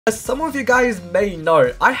As some of you guys may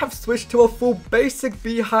know, I have switched to a full basic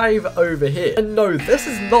beehive over here. And no, this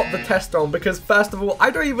is not the test room because first of all, I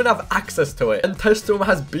don't even have access to it. And test room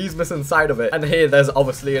has beesmas inside of it. And here there's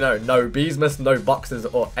obviously, you know, no beesmas, no boxes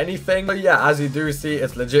or anything. So yeah, as you do see,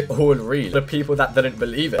 it's legit all real. The people that didn't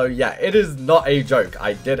believe it. So yeah, it is not a joke.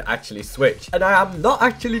 I did actually switch. And I am not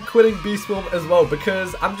actually quitting Bee Swarm as well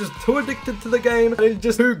because I'm just too addicted to the game. And it's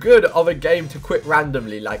just too good of a game to quit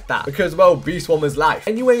randomly like that. Because, well, Bee Swarm is life.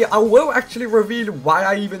 Anyway, I will actually reveal why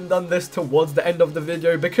I even done this towards the end of the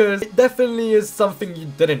video because it definitely is something you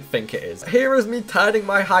didn't think it is. Here is me turning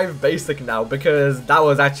my Hive basic now because that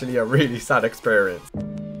was actually a really sad experience.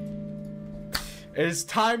 It's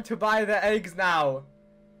time to buy the eggs now.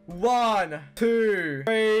 1, 2,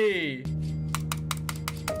 3.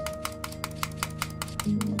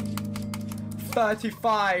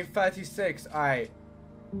 35, 36, alright.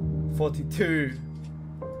 42,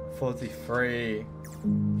 43.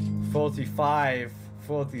 45,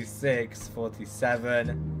 46,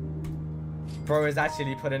 47. Bro is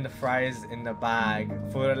actually putting the fries in the bag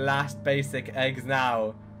for the last basic eggs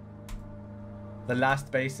now. The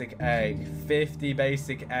last basic egg. 50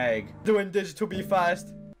 basic egg. Doing digital bee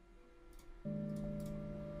first.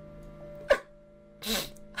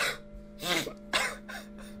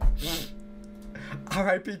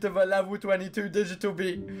 RIP to the level 22 digital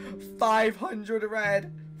bee. 500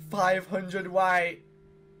 red. 500 white.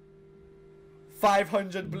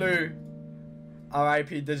 500 blue.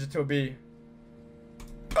 RIP digital bee.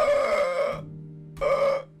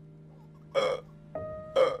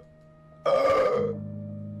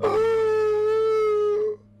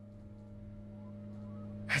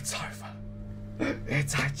 It's over.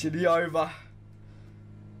 It's actually over.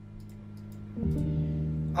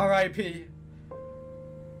 RIP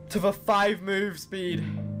to the 5 move speed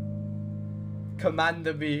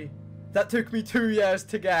Commander bee that took me 2 years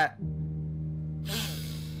to get.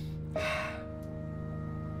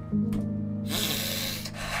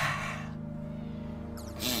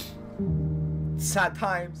 Sad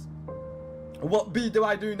times. What bee do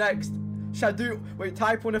I do next? Should I do... Wait,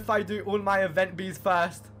 type 1 if I do all my event bees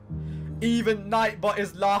first. Even Nightbot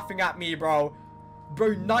is laughing at me, bro.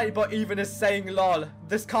 Bro, Nightbot even is saying lol.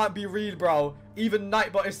 This can't be real, bro. Even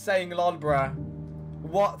Nightbot is saying lol, bruh.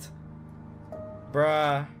 What?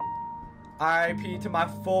 Bruh. RIP to my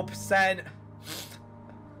 4%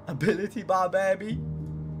 ability bar, baby.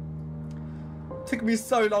 Took me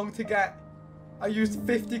so long to get. I used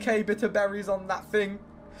 50k bitter berries on that thing.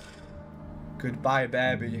 Goodbye,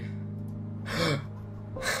 baby.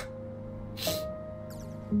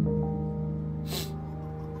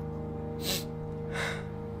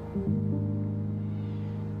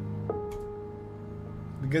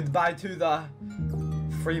 Goodbye to the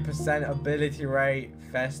 3% ability rate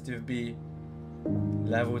festive bee.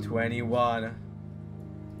 Level 21.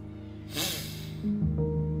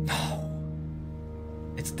 No.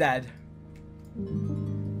 It's dead.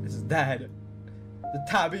 It's dead. The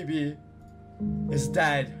tabby bee is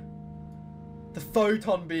dead. The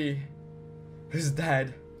photon bee is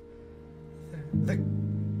dead. The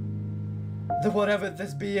whatever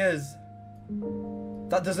this bee is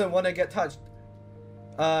that doesn't want to get touched,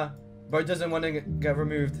 but doesn't want to get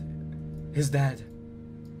removed, is dead.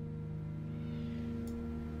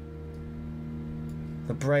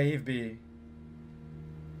 The brave bee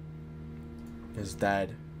is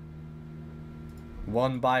dead.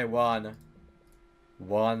 One by one.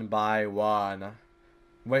 One by one.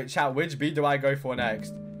 Wait, chat, which bee do I go for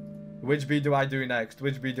next? Which bee do I do next?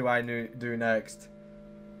 Which bee do I do next?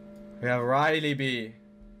 We have Riley bee.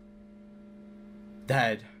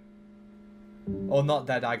 Dead. Or not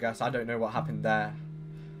dead, I guess. I don't know what happened there.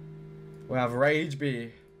 We have Rage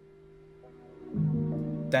bee.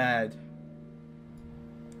 Dead.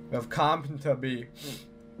 We have Carpenter bee.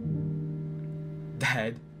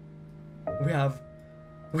 Dead. We have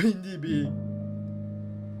Windy bee.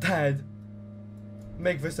 Dead.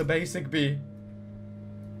 Make this a basic bee.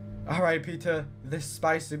 RIP to this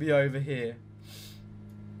spicy bee over here.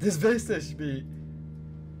 This vicious bee.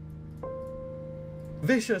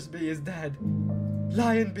 Vicious bee is dead.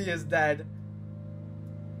 Lion bee is dead.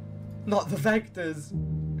 Not the vectors.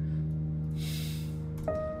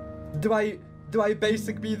 Do I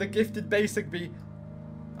basic bee the gifted basic bee?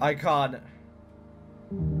 I can't.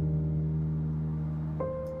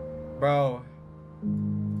 Bro.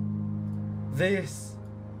 This.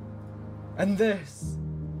 And this.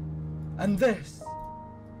 And this.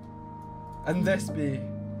 And this bee.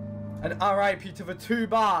 And RIP to the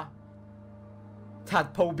 2-bar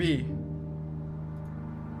tadpole bee.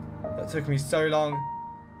 That took me so long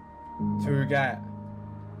to get.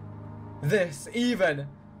 This even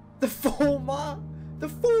The 4 bar. The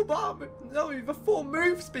 4 bar. No, the 4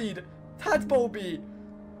 move speed. Tadpole bee.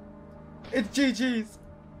 It's GG's.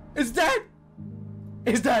 It's dead.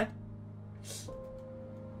 It's dead.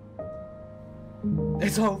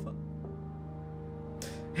 It's over.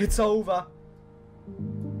 It's over.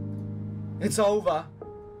 It's over.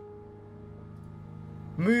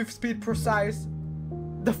 Move speed precise.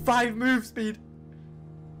 The 5 move speed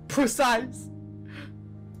precise.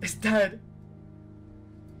 It's dead.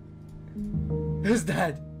 It's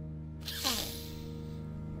dead.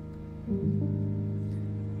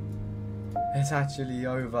 It's actually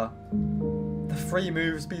over. The 3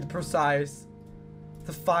 move speed precise.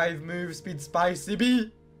 The 5 move speed spicy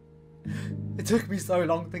bee. It took me so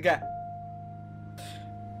long to get.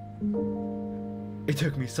 It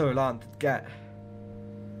took me so long to get.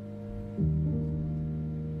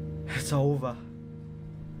 It's over.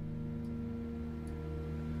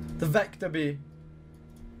 The vector bee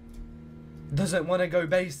doesn't want to go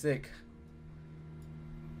basic.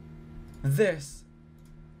 This.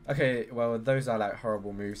 Okay, well, those are like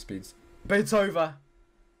horrible move speeds. But it's over.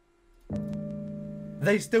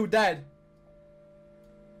 They still dead.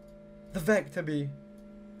 The vector bee.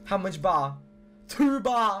 How much bar? 2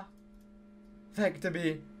 bar. Vector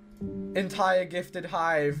bee. Entire gifted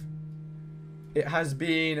hive. It has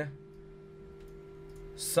been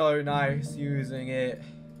so nice using it.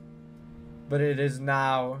 But it is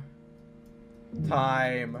now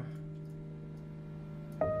time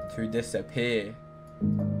to disappear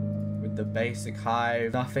with the basic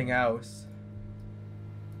hive. Nothing else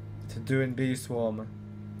to do in Bee Swarm.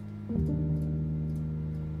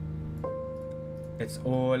 It's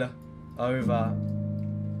all over.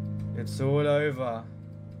 It's all over.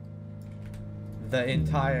 The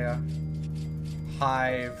entire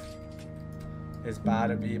hive is about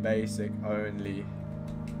to be basic only.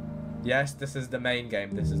 Yes, this is the main game.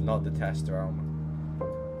 This is not the test realm.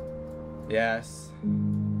 Yes.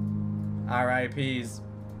 RIPs.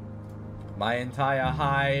 My entire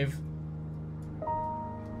hive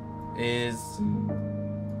is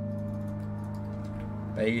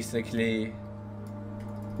basically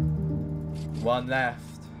 1 left.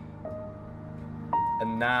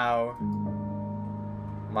 And now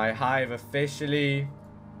my hive officially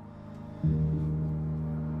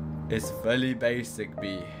is fully basic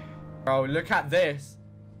bee. Bro, look at this.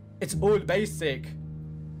 It's all basic.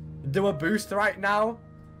 Do a boost right now?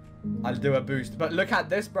 I'll do a boost. But look at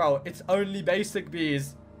this, bro. It's only basic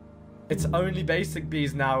bees. It's only basic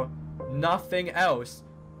bees now. Nothing else.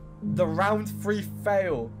 The round 3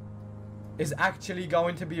 fail is actually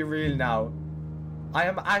going to be real now. I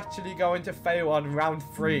am actually going to fail on round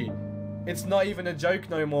 3. It's not even a joke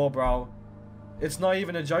no more, bro. It's not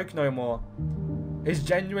even a joke no more. It's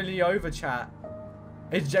genuinely over, chat.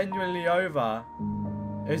 It's genuinely over.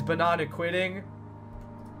 Is Banana quitting?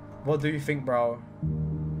 What do you think, bro?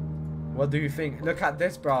 What do you think? Look at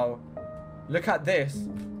this, bro. Look at this.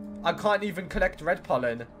 I can't even collect red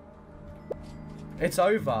pollen. It's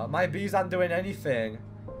over. My bees aren't doing anything.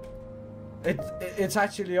 It's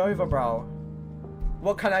actually over, bro.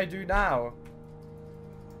 What can I do now?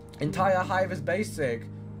 Entire hive is basic.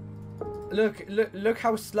 Look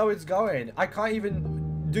how slow it's going. I can't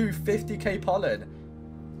even do 50k pollen.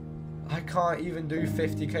 I can't even do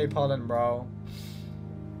 50k pollen, bro.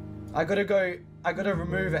 I gotta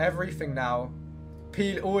remove everything now.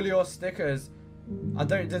 Peel all your stickers. I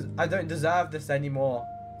don't deserve this anymore.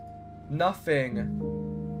 Nothing.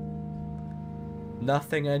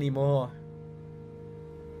 Nothing anymore.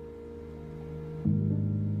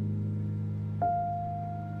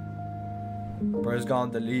 Bro's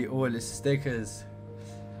gonna delete all his stickers.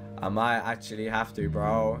 I might actually have to,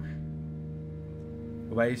 bro.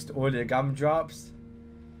 Waste all your gumdrops.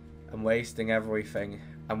 I'm wasting everything.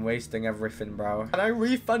 I'm wasting everything, bro. Can I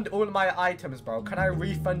refund all my items, bro? Can I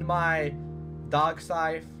refund my dark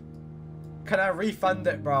scythe? Can I refund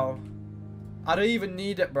it, bro? I don't even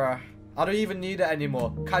need it, bro. I don't even need it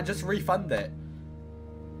anymore. Can I just refund it?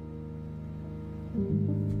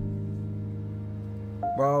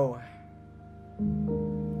 Bro.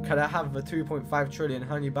 Can I have the 2.5 trillion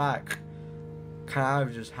honey back? Can I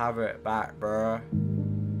just have it back, bro?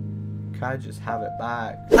 Can I just have it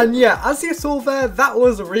back? And yeah, as you saw there, that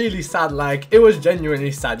was really sad. Like, it was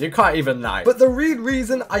genuinely sad. You can't even lie. But the real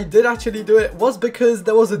reason I did actually do it was because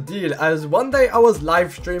there was a deal. As one day I was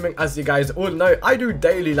live streaming. As you guys all know, I do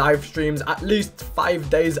daily live streams. At least 5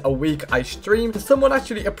 days a week I stream. Someone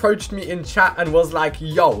actually approached me in chat and was like,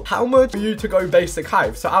 yo, how much for you to go basic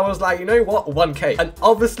hive? So I was like, you know what, 1k. And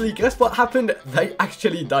obviously, guess what happened? They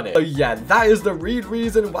actually done it. So yeah, that is the real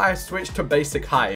reason why I switched to basic hive.